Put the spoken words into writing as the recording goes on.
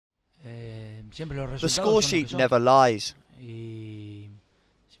The score sheet never lies.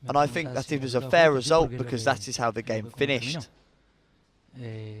 And I think that it was a fair result because that is how the game finished.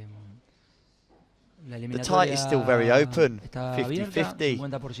 The tie is still very open,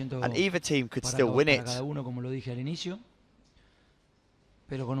 50-50, and either team could still win it.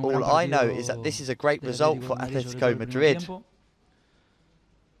 All I know is that this is a great result for Atlético Madrid.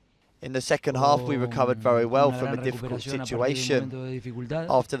 In the second half, we recovered very well from a difficult situation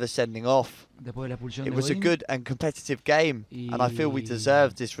after the sending off. It was a good and competitive game, and I feel we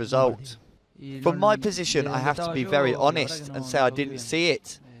deserved this result. From my position, I have to be very honest and say I didn't see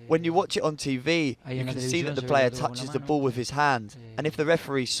it. When you watch it on TV, you can see that the player touches the ball with his hand, and if the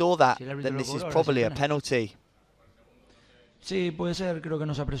referee saw that, then this is probably a penalty. I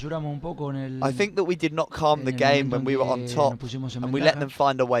think that we did not calm the game when we were on top, and we let them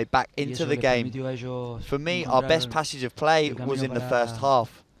find a way back into the game. For me, our best passage of play was in the first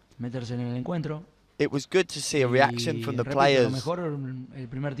half. It was good to see a reaction from the players.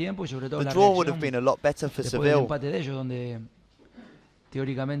 The draw would have been a lot better for Seville. But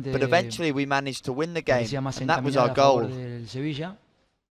eventually we managed to win the game, and that was our goal.